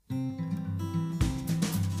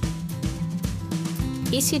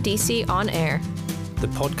ECDC On Air, the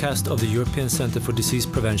podcast of the European Centre for Disease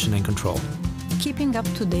Prevention and Control. Keeping up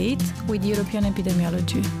to date with European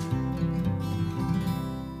epidemiology.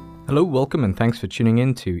 Hello, welcome, and thanks for tuning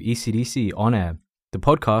in to ECDC On Air, the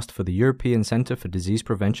podcast for the European Centre for Disease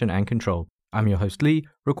Prevention and Control. I'm your host Lee,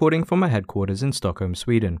 recording from my headquarters in Stockholm,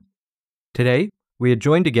 Sweden. Today, we are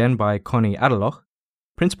joined again by Connie Adlhoch,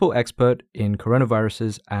 principal expert in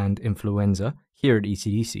coronaviruses and influenza here at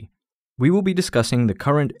ECDC. We will be discussing the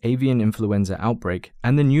current avian influenza outbreak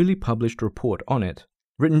and the newly published report on it,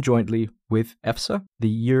 written jointly with EFSA, the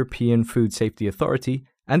European Food Safety Authority,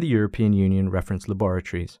 and the European Union Reference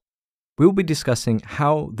Laboratories. We will be discussing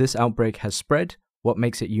how this outbreak has spread, what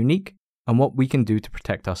makes it unique, and what we can do to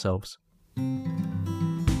protect ourselves.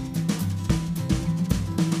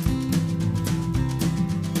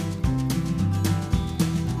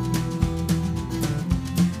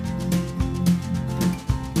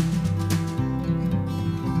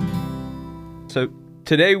 So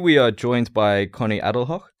today we are joined by Connie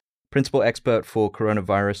Adlhoch, principal expert for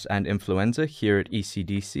coronavirus and influenza here at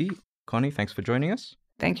ECDC. Connie, thanks for joining us.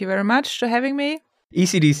 Thank you very much for having me.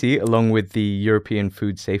 ECDC, along with the European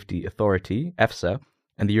Food Safety Authority, EFSA,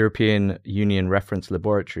 and the European Union Reference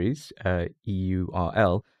Laboratories,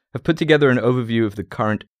 EURL, have put together an overview of the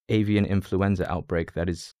current avian influenza outbreak that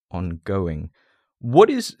is ongoing.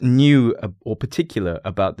 What is new or particular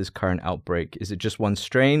about this current outbreak? Is it just one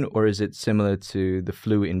strain, or is it similar to the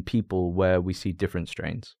flu in people where we see different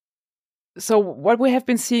strains? So what we have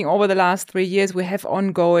been seeing over the last 3 years, we have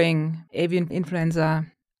ongoing avian influenza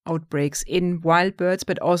outbreaks in wild birds,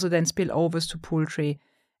 but also then spillovers to poultry.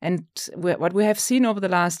 And what we have seen over the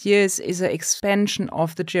last years is an expansion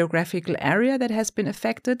of the geographical area that has been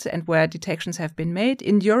affected and where detections have been made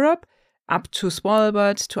in Europe, up to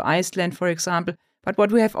Svalbard, to Iceland, for example. But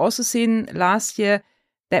what we have also seen last year,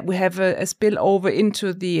 that we have a spillover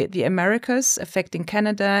into the Americas, affecting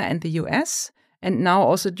Canada and the US. And now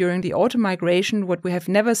also during the autumn migration, what we have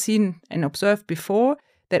never seen and observed before,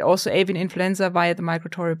 that also avian influenza via the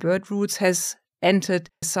migratory bird routes has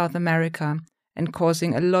entered South America and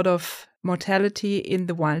causing a lot of mortality in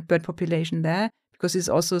the wild bird population there, because it's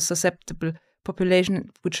also a susceptible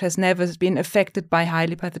population which has never been affected by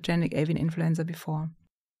highly pathogenic avian influenza before.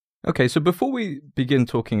 Okay, so before we begin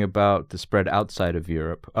talking about the spread outside of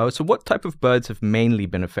Europe, so what type of birds have mainly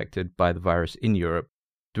been affected by the virus in Europe?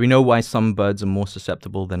 Do we know why some birds are more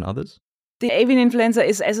susceptible than others? The avian influenza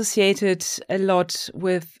is associated a lot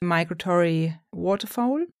with migratory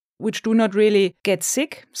waterfowl, which do not really get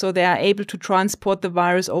sick. So they are able to transport the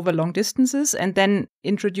virus over long distances and then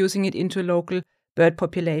introducing it into local bird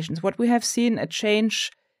populations. What we have seen a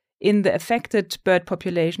change in the affected bird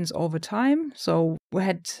populations over time. So we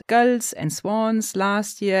had gulls and swans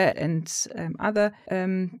last year and other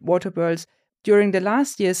water birds. During the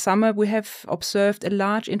last year's summer, we have observed a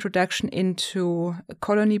large introduction into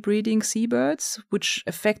colony breeding seabirds, which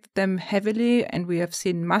affected them heavily, and we have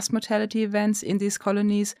seen mass mortality events in these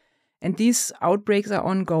colonies, and these outbreaks are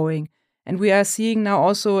ongoing. And we are seeing now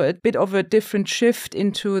also a bit of a different shift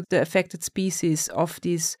into the affected species of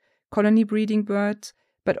these colony breeding birds,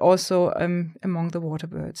 but also among the water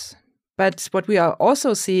birds. But what we are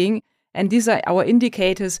also seeing, and these are our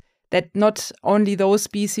indicators, that not only those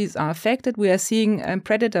species are affected, we are seeing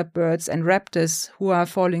predator birds and raptors who are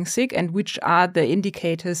falling sick, and which are the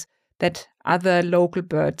indicators that other local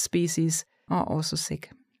bird species are also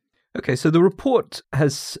sick. Okay, so the report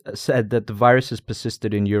has said that the virus has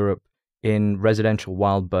persisted in Europe in residential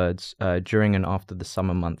wild birds during and after the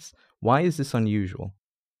summer months. Why is this unusual?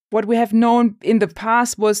 What we have known in the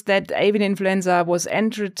past was that avian influenza was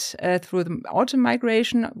entered through the autumn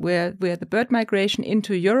migration, where the bird migration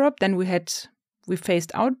into Europe. Then we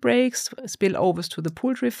faced outbreaks, spillovers to the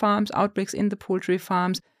poultry farms, outbreaks in the poultry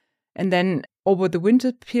farms, and then over the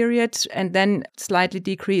winter period, and then slightly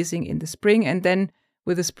decreasing in the spring. And then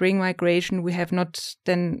with the spring migration, we have not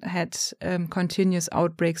then had continuous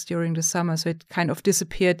outbreaks during the summer. So it kind of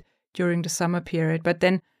disappeared during the summer period. But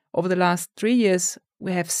then over the last 3 years,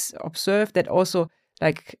 we have observed that also,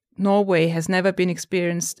 like Norway has never been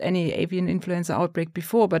experienced any avian influenza outbreak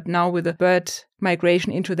before, but now with the bird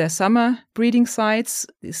migration into their summer breeding sites,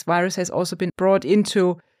 this virus has also been brought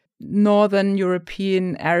into northern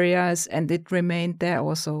European areas, and it remained there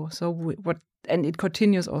also. And it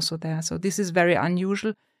continues also there. So this is very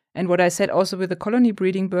unusual. And what I said also with the colony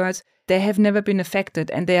breeding birds, they have never been affected,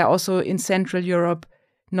 and they are also in Central Europe,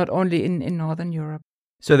 not only in Northern Europe.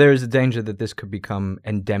 So there is a danger that this could become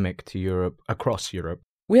endemic to Europe, across Europe.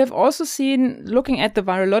 We have also seen, looking at the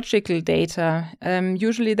virological data,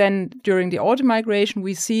 usually then during the autumn migration,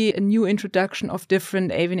 we see a new introduction of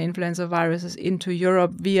different avian influenza viruses into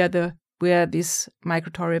Europe where these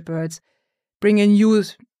migratory birds bring in new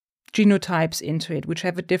genotypes into it, which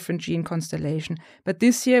have a different gene constellation. But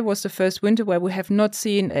this year was the first winter where we have not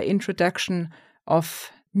seen an introduction of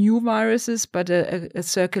new viruses, but a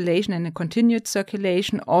circulation and a continued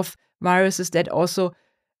circulation of viruses that also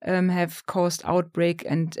have caused outbreak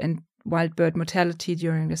and wild bird mortality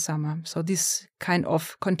during the summer. So this kind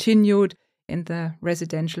of continued in the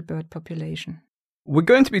residential bird population. We're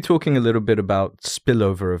going to be talking a little bit about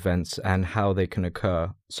spillover events and how they can occur.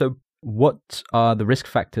 So what are the risk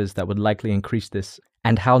factors that would likely increase this,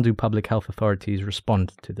 and how do public health authorities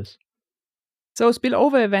respond to this? So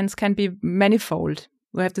spillover events can be manifold.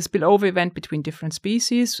 We have the spillover event between different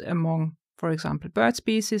species, among, for example, bird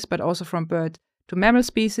species, but also from bird to mammal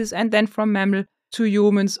species, and then from mammal to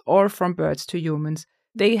humans or from birds to humans.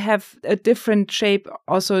 They have a different shape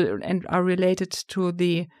also and are related to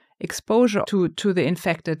the exposure to the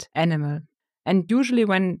infected animal. And usually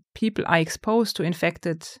when people are exposed to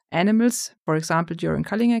infected animals, for example, during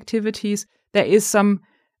culling activities, there is some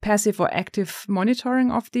passive or active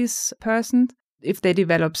monitoring of this person if they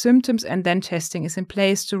develop symptoms, and then testing is in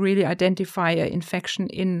place to really identify an infection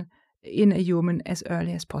in a human as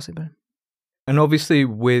early as possible. And obviously,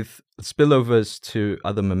 with spillovers to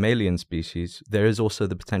other mammalian species, there is also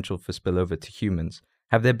the potential for spillover to humans.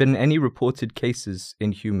 Have there been any reported cases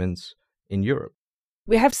in humans in Europe?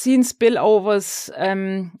 We have seen spillovers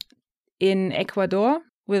in Ecuador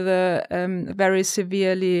with a very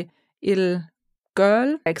severely ill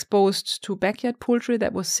girl exposed to backyard poultry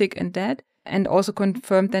that was sick and dead, and also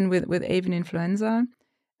confirmed then with avian influenza.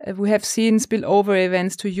 We have seen spillover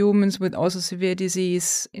events to humans with also severe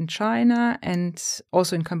disease in China and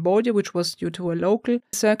also in Cambodia, which was due to a local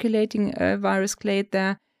circulating virus clade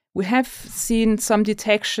there. We have seen some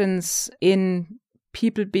detections in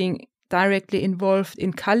people being directly involved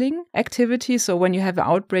in culling activities. So when you have an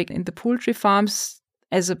outbreak in the poultry farms,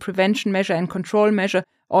 as a prevention measure and control measure,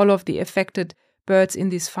 all of the affected birds in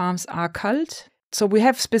these farms are culled. So we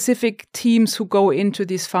have specific teams who go into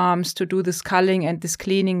these farms to do this culling and this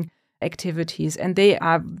cleaning activities. And they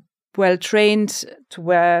are well trained to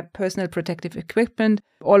wear personal protective equipment,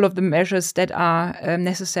 all of the measures that are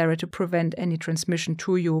necessary to prevent any transmission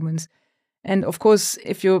to humans. And of course,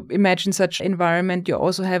 if you imagine such environment, you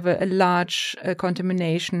also have a large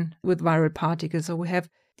contamination with viral particles. So we have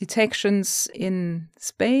detections in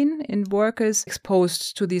Spain in workers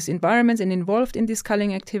exposed to these environments and involved in these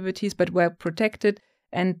culling activities, but were protected.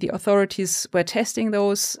 And the authorities were testing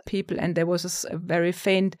those people, and there was a very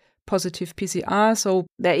faint positive PCR. So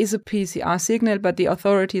there is a PCR signal, but the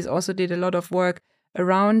authorities also did a lot of work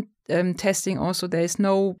around testing. Also, there is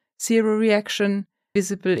no seroreaction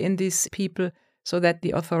visible in these people, so that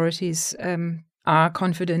the authorities are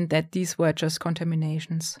confident that these were just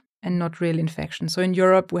contaminations and not real infections. So in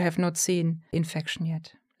Europe, we have not seen infection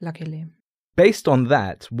yet, luckily. Based on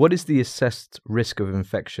that, what is the assessed risk of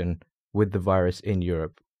infection with the virus in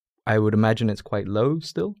Europe? I would imagine it's quite low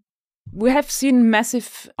still. We have seen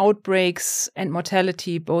massive outbreaks and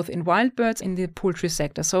mortality both in wild birds and in the poultry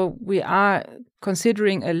sector. So we are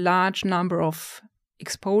considering a large number of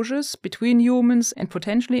exposures between humans and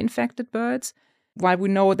potentially infected birds. While we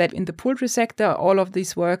know that in the poultry sector, all of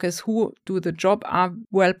these workers who do the job are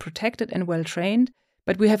well protected and well trained.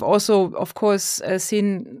 But we have also, of course,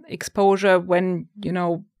 seen exposure when,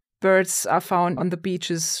 birds are found on the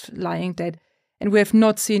beaches lying dead. And we have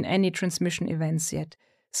not seen any transmission events yet.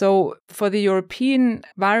 So for the European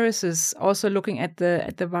viruses, also looking at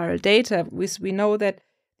the viral data, we know that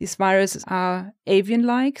these viruses are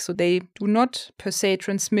avian-like, so they do not per se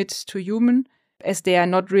transmit to human, as they are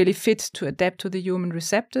not really fit to adapt to the human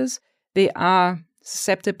receptors. They are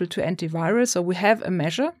susceptible to antivirals, so we have a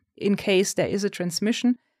measure in case there is a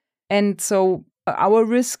transmission. And so our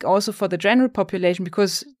risk also for the general population,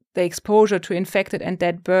 because the exposure to infected and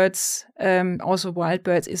dead birds, also wild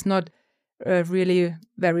birds, is not really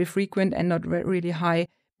very frequent and not really high.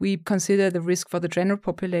 We consider the risk for the general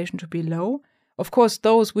population to be low. Of course,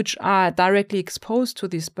 those which are directly exposed to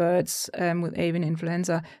these birds with avian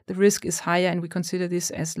influenza, the risk is higher, and we consider this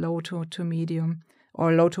as low to medium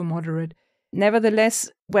or low to moderate. Nevertheless,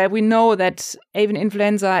 where we know that avian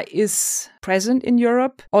influenza is present in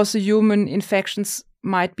Europe, also human infections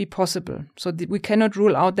might be possible. So we cannot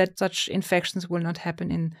rule out that such infections will not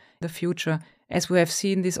happen in the future, as we have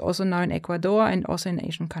seen this also now in Ecuador and also in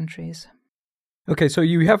Asian countries. Okay, so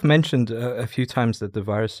you have mentioned a few times that the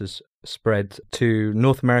virus has spread to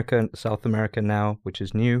North America and South America now, which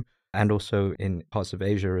is new. and also in parts of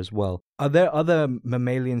Asia as well. Are there other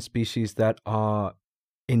mammalian species that are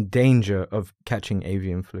in danger of catching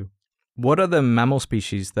avian flu? What are the mammal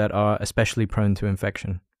species that are especially prone to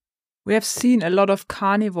infection? We have seen a lot of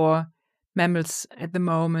carnivore mammals at the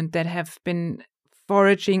moment that have been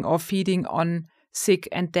foraging or feeding on sick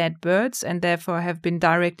and dead birds and therefore have been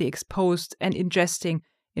directly exposed and ingesting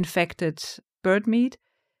infected bird meat.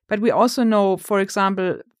 But we also know, for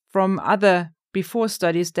example, from other before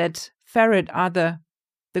studies that ferret are the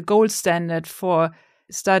gold standard for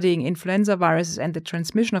studying influenza viruses and the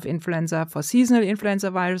transmission of influenza for seasonal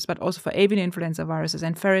influenza virus, but also for avian influenza viruses.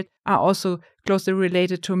 And ferret are also closely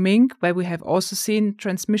related to mink, where we have also seen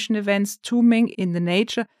transmission events to mink in the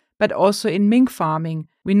nature, but also in mink farming.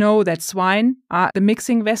 We know that swine are the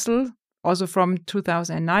mixing vessel, also from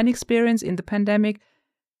 2009 experience in the pandemic,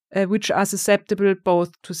 which are susceptible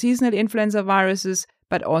both to seasonal influenza viruses,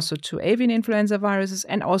 but also to avian influenza viruses,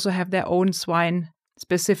 and also have their own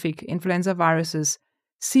swine-specific influenza viruses.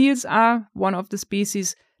 Seals are one of the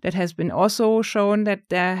species that has been also shown that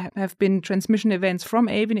there have been transmission events from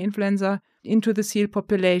avian influenza into the seal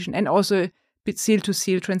population, and also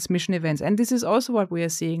seal-to-seal transmission events. And this is also what we are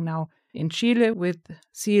seeing now in Chile with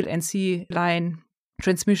seal and sea lion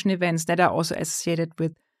transmission events that are also associated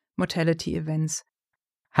with mortality events.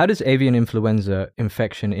 How does avian influenza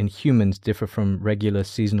infection in humans differ from regular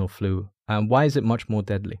seasonal flu? And why is it much more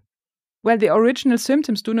deadly? Well, the original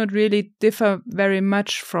symptoms do not really differ very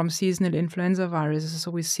much from seasonal influenza viruses.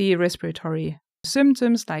 So we see respiratory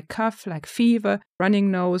symptoms like cough, like fever,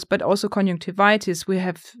 running nose, but also conjunctivitis.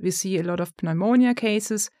 We see a lot of pneumonia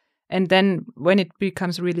cases. And then when it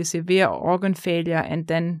becomes really severe, organ failure and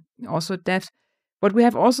then also death. What we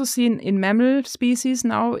have also seen in mammal species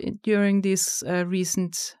now during these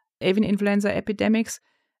recent avian influenza epidemics,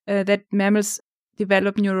 that mammals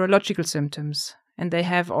develop neurological symptoms. And they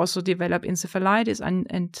have also developed encephalitis.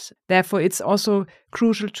 And therefore, it's also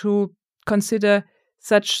crucial to consider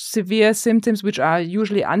such severe symptoms, which are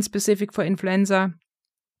usually unspecific for influenza,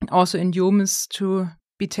 also in humans, to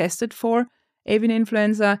be tested for avian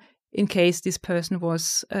influenza in case this person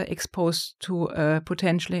was exposed to a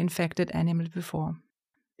potentially infected animal before.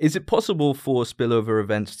 Is it possible for spillover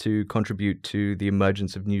events to contribute to the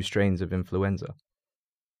emergence of new strains of influenza?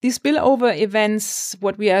 These spillover events,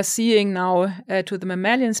 what we are seeing now to the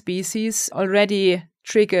mammalian species, already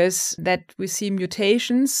triggers that we see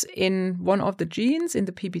mutations in one of the genes, in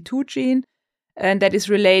the PB2 gene, and that is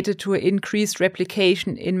related to increased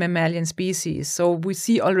replication in mammalian species. So we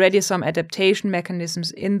see already some adaptation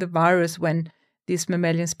mechanisms in the virus when these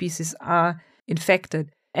mammalian species are infected.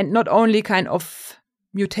 And not only kind of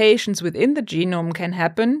mutations within the genome can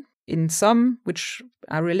happen, in some which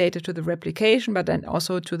are related to the replication, but then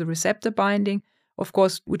also to the receptor binding, of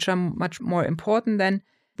course, which are much more important then.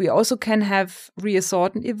 We also can have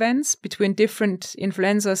reassortment events between different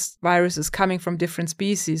influenza viruses coming from different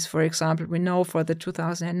species. For example, we know for the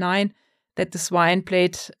 2009 that the swine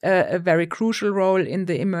played a very crucial role in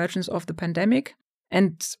the emergence of the pandemic.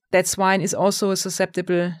 And that swine is also a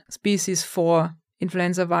susceptible species for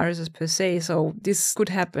influenza viruses per se. So this could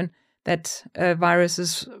happen that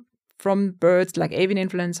viruses from birds like avian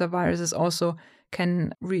influenza viruses also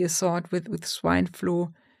can reassort with swine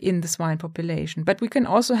flu in the swine population. But we can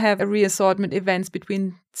also have a reassortment events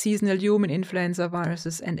between seasonal human influenza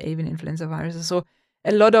viruses and avian influenza viruses. So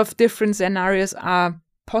a lot of different scenarios are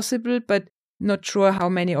possible, but not sure how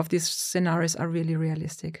many of these scenarios are really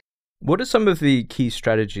realistic. What are some of the key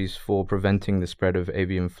strategies for preventing the spread of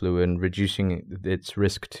avian flu and reducing its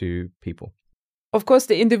risk to people? Of course,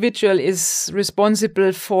 the individual is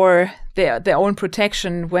responsible for their own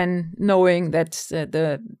protection when knowing that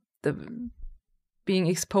the being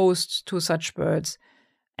exposed to such birds,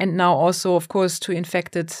 and now also, of course, to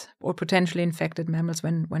infected or potentially infected mammals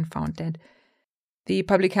when found dead. The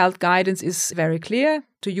public health guidance is very clear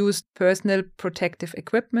to use personal protective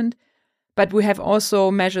equipment, but we have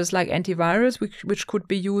also measures like antivirus, which could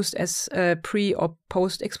be used as pre- or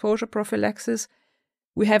post-exposure prophylaxis.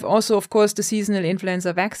 We have also, of course, the seasonal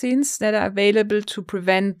influenza vaccines that are available to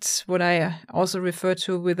prevent what I also refer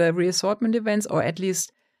to with the reassortment events, or at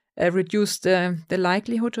least reduce the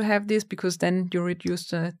likelihood to have this, because then you reduce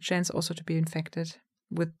the chance also to be infected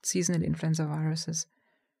with seasonal influenza viruses.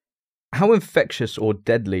 How infectious or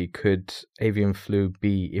deadly could avian flu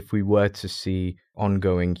be if we were to see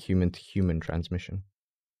ongoing human-to-human transmission?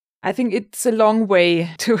 I think it's a long way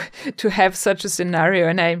to have such a scenario,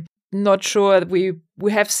 and I'm not sure. We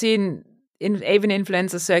have seen in avian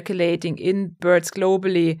influenza circulating in birds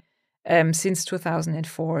globally since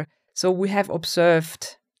 2004. So we have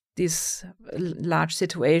observed this large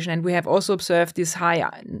situation. And we have also observed this high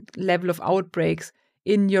level of outbreaks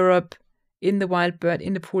in Europe, in the wild bird,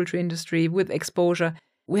 in the poultry industry with exposure.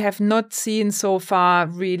 We have not seen so far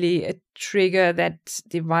really a trigger that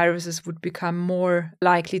the viruses would become more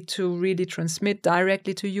likely to really transmit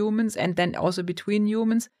directly to humans and then also between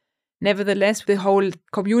humans. Nevertheless, the whole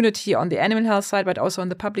community on the animal health side, but also on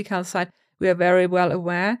the public health side, we are very well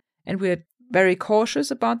aware and we are very cautious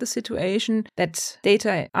about the situation, that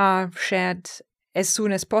data are shared as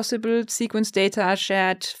soon as possible, sequence data are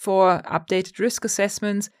shared for updated risk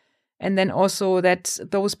assessments, and then also that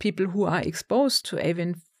those people who are exposed to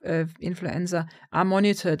avian influenza are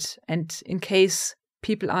monitored. And in case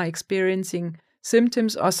people are experiencing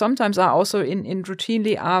symptoms or sometimes are also in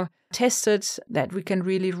routinely are tested, that we can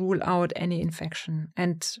really rule out any infection.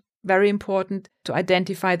 And very important to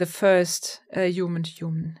identify the first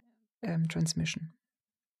human-to-human transmission.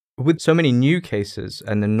 With so many new cases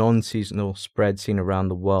and the non-seasonal spread seen around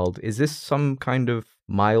the world, is this some kind of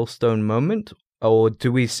milestone moment? Or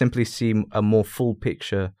do we simply see a more full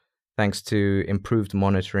picture thanks to improved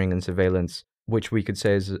monitoring and surveillance, which we could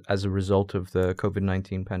say is as a result of the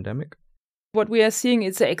COVID-19 pandemic? What we are seeing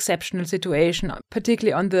is an exceptional situation,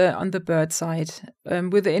 particularly on the bird side,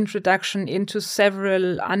 with the introduction into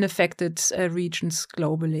several unaffected regions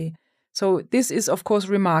globally. So this is, of course,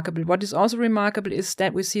 remarkable. What is also remarkable is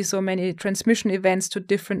that we see so many transmission events to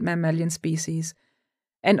different mammalian species,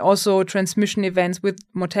 and also transmission events with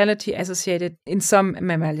mortality associated in some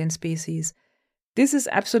mammalian species. This is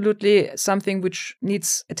absolutely something which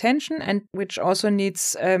needs attention and which also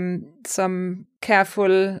needs some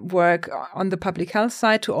careful work on the public health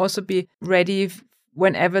side to also be ready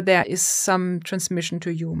whenever there is some transmission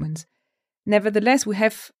to humans. Nevertheless, we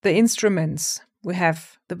have the instruments. We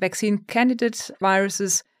have the vaccine candidate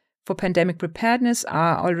viruses for pandemic preparedness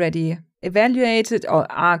are already evaluated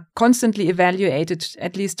or are constantly evaluated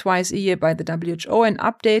at least twice a year by the WHO and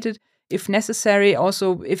updated if necessary,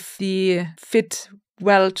 also if they fit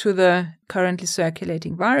well to the currently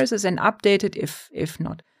circulating viruses, and updated if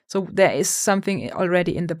not. So there is something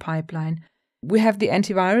already in the pipeline. We have the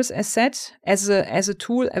antivirus as said, as a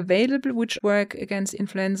tool available which work against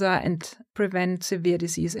influenza and prevent severe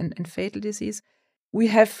disease and fatal disease. We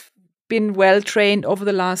have been well trained over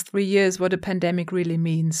the last 3 years what a pandemic really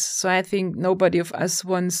means. So I think nobody of us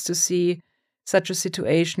wants to see such a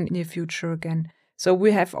situation in the future again. So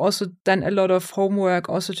we have also done a lot of homework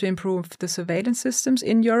also to improve the surveillance systems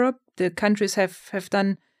in Europe. The countries have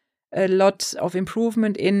done a lot of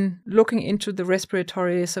improvement in looking into the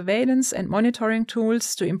respiratory surveillance and monitoring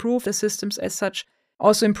tools to improve the systems as such,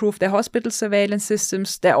 also improve their hospital surveillance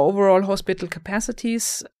systems, their overall hospital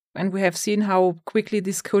capacities. And we have seen how quickly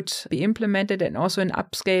this could be implemented and also in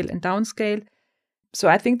upscale and downscale. So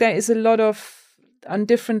I think there is a lot of, on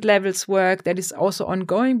different levels, work that is also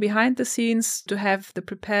ongoing behind the scenes to have the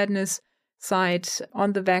preparedness side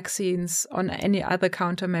on the vaccines, on any other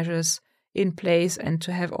countermeasures in place, and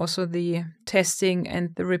to have also the testing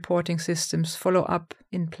and the reporting systems follow up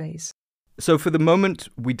in place. So for the moment,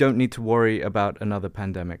 we don't need to worry about another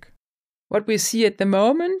pandemic. What we see at the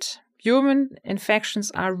moment, human infections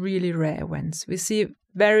are really rare ones. We see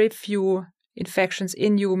very few infections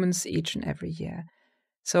in humans each and every year.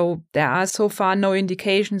 So there are so far no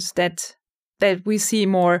indications that we see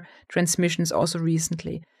more transmissions also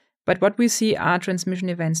recently. But what we see are transmission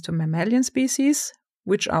events to mammalian species,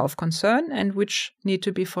 which are of concern and which need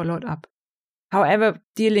to be followed up. However,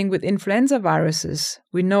 dealing with influenza viruses,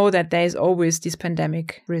 we know that there is always this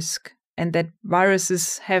pandemic risk and that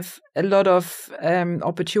viruses have a lot of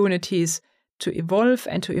opportunities to evolve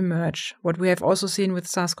and to emerge. What we have also seen with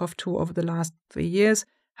SARS-CoV-2 over the last 3 years,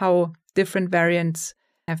 how different variants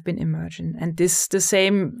have been emerging. And this the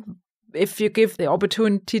same, if you give the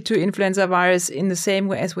opportunity to influenza virus in the same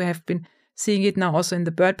way as we have been seeing it now also in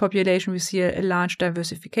the bird population, we see a large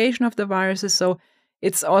diversification of the viruses. So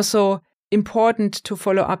it's also important to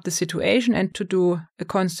follow up the situation and to do a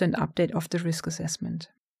constant update of the risk assessment.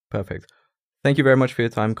 Perfect. Thank you very much for your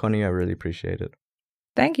time, Connie. I really appreciate it.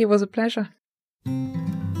 Thank you. It was a pleasure.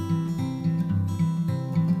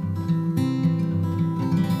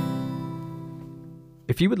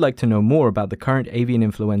 If you would like to know more about the current avian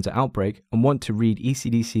influenza outbreak and want to read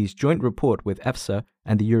ECDC's joint report with EFSA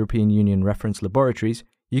and the European Union Reference Laboratories,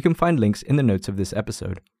 you can find links in the notes of this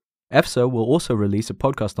episode. EFSA will also release a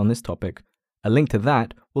podcast on this topic. A link to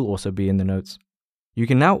that will also be in the notes. You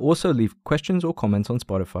can now also leave questions or comments on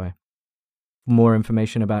Spotify. For more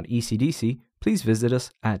information about ECDC, please visit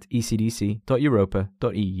us at ecdc.europa.eu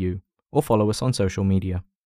or follow us on social media.